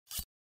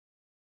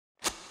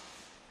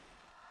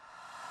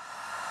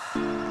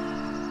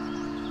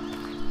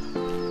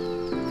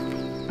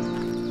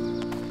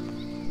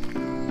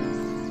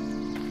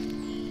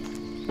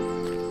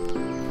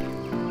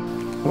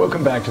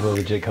Welcome back to the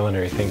Legit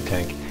Culinary Think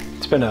Tank.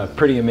 It's been a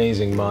pretty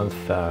amazing month.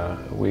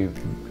 We've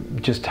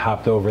just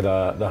hopped over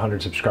the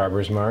 100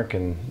 subscribers mark,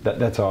 and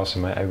that's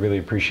awesome. I really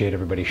appreciate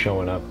everybody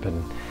showing up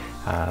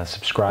and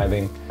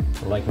subscribing,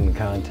 liking the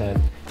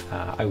content.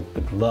 I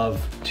would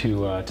love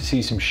to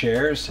see some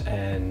shares,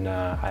 and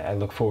I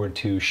look forward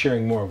to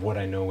sharing more of what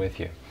I know with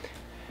you.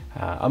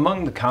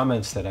 Among the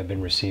comments that I've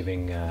been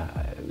receiving,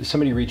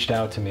 somebody reached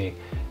out to me,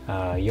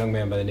 a young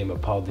man by the name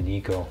of Paul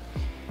DeNico,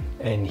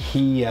 and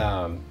he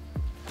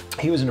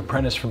was an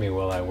apprentice for me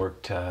while I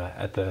worked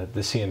at the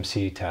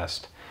CMC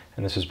test,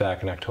 and this was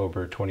back in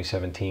October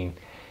 2017.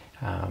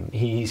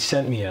 He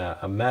sent me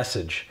a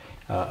message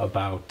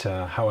about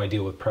how I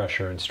deal with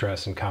pressure and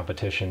stress and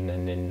competition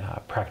and in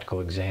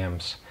practical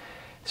exams.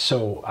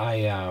 So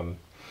I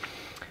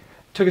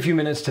took a few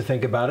minutes to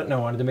think about it, and I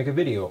wanted to make a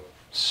video.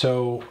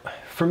 So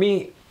for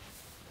me,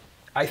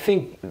 I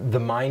think the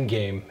mind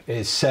game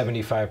is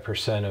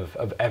 75%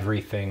 of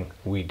everything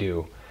we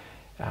do.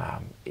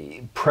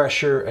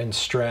 Pressure and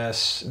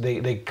stress,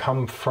 they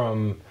come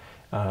from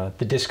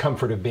the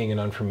discomfort of being in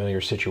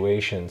unfamiliar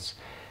situations.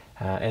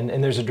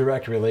 And there's a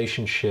direct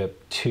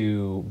relationship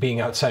to being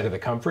outside of the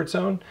comfort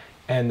zone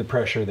and the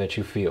pressure that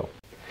you feel.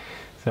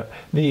 So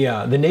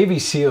the Navy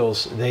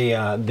SEALs,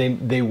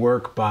 they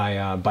work by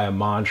a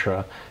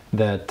mantra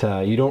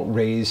that you don't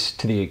raise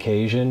to the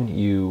occasion,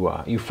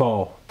 you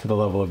fall to the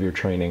level of your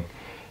training,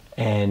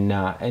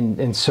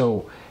 and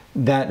so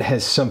that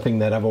has something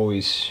that I've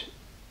always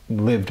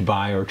lived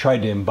by or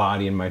tried to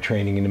embody in my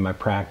training and in my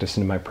practice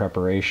and in my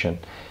preparation.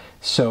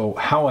 So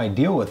how I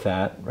deal with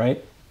that,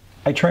 right?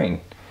 I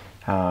train.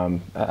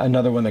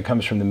 Another one that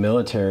comes from the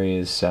military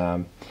is,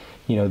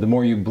 you know, the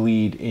more you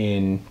bleed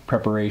in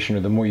preparation or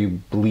the more you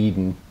bleed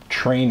in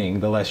training,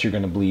 the less you're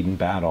going to bleed in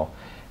battle.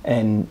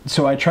 And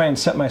so I try and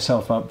set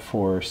myself up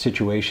for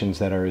situations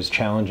that are as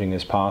challenging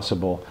as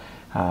possible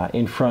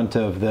in front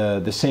of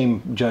the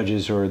same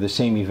judges or the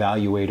same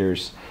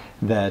evaluators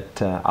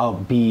that I'll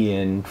be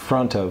in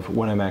front of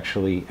when I'm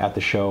actually at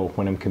the show,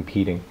 when I'm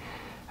competing.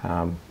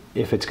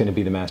 If it's going to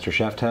be the Master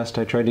Chef test,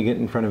 I tried to get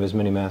in front of as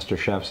many Master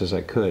Chefs as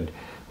I could.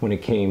 When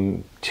it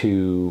came to,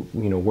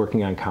 you know,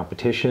 working on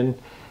competition,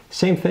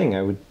 same thing.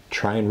 I would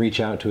try and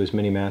reach out to as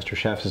many Master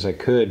Chefs as I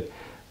could.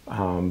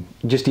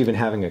 Just even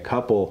having a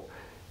couple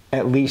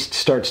at least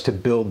starts to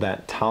build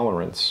that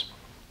tolerance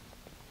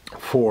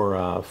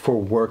for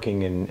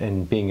working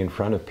and being in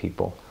front of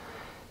people.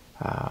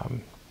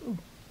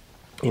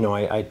 You know,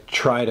 I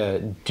try to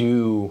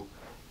do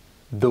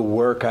the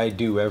work I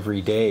do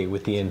every day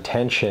with the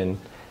intention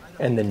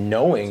and the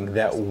knowing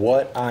that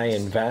what I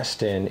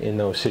invest in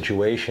those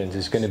situations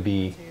is going to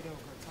be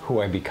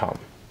who I become.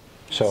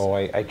 So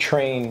I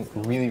train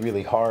really,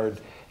 really hard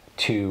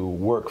to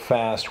work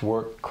fast,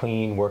 work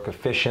clean, work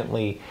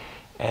efficiently,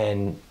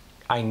 and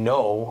I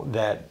know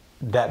that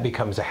that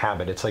becomes a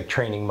habit. It's like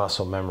training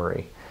muscle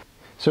memory.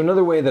 So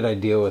another way that I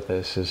deal with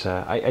this is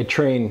I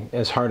train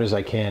as hard as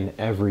I can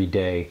every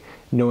day,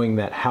 knowing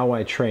that how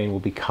I train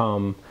will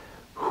become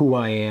who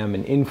I am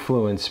and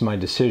influence my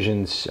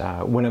decisions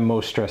when I'm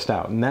most stressed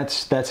out. And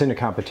that's in a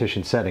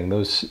competition setting.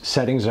 Those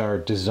settings are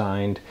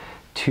designed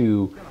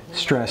to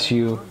stress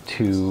you,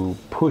 to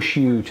push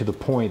you to the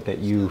point that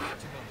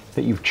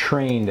you've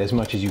trained as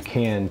much as you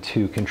can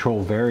to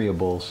control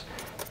variables.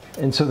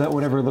 And so that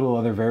whatever little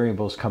other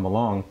variables come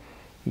along,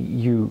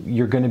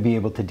 you're going to be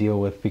able to deal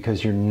with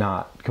because you're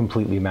not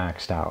completely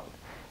maxed out.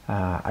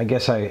 I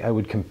guess I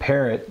would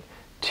compare it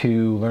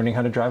to learning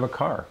how to drive a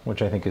car,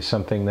 which I think is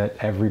something that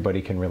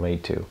everybody can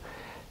relate to.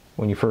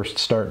 When you first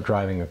start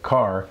driving a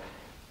car,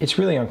 it's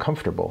really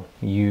uncomfortable.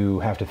 You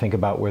have to think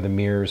about where the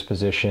mirror is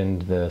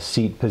positioned, the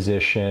seat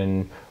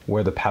position,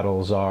 where the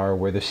pedals are,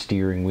 where the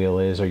steering wheel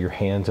is, are your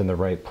hands in the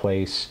right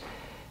place.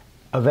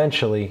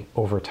 Eventually,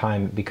 over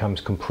time, it becomes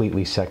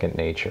completely second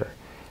nature.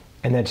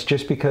 And that's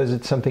just because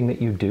it's something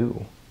that you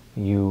do.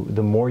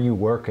 The more you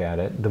work at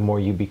it, the more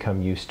you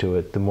become used to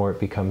it, the more it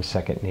becomes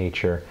second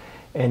nature.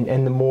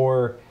 And the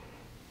more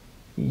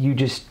you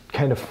just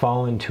kind of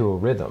fall into a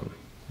rhythm.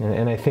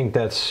 And I think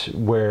that's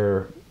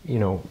where, you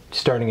know,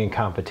 starting in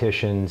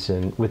competitions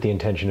and with the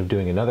intention of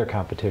doing another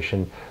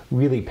competition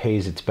really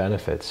pays its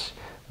benefits.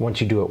 Once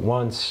you do it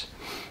once,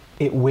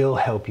 it will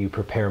help you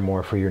prepare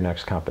more for your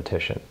next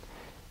competition.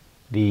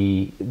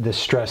 The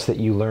stress that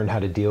you learn how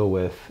to deal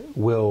with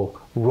will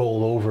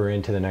roll over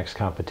into the next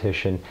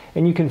competition,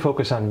 and you can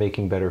focus on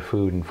making better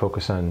food and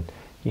focus on,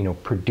 you know,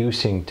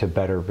 producing to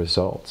better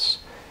results.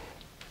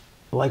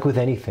 Like with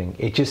anything,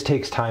 it just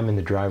takes time in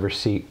the driver's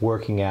seat,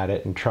 working at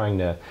it and trying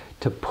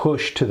to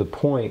push to the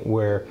point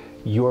where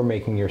you're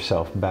making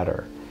yourself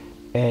better.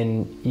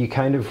 And you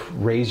kind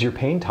of raise your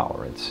pain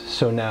tolerance.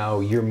 So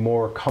now you're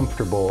more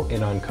comfortable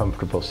in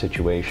uncomfortable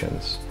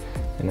situations.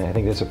 And I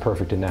think that's a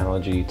perfect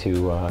analogy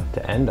to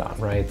end on,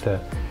 right?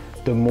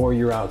 The more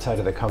you're outside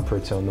of the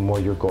comfort zone, the more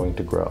you're going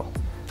to grow.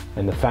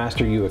 And the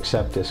faster you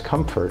accept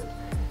discomfort,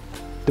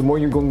 the more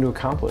you're going to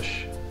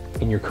accomplish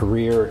in your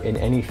career, in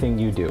anything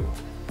you do.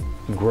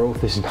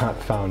 Growth is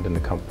not found in the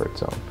comfort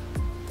zone.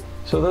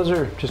 So those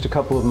are just a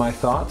couple of my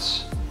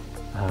thoughts.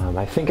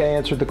 I think I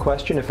answered the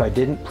question. If I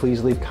didn't,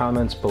 please leave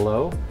comments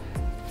below.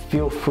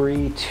 Feel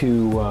free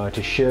to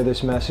share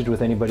this message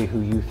with anybody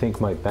who you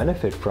think might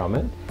benefit from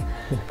it.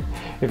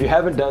 If you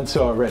haven't done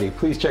so already,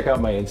 please check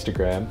out my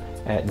Instagram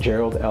at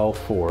Gerald L.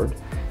 Ford.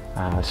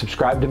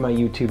 Subscribe to my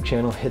YouTube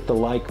channel, hit the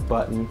like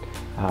button.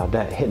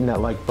 Hitting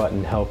that like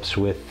button helps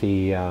with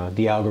the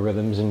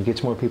algorithms and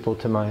gets more people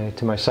to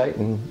my site,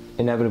 and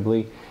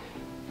inevitably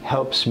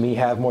helps me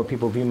have more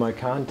people view my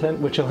content,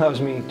 which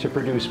allows me to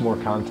produce more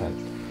content.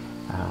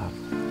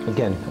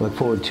 Again, I look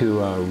forward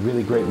to a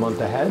really great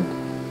month ahead,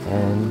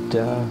 and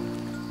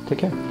take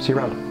care. See you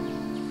around.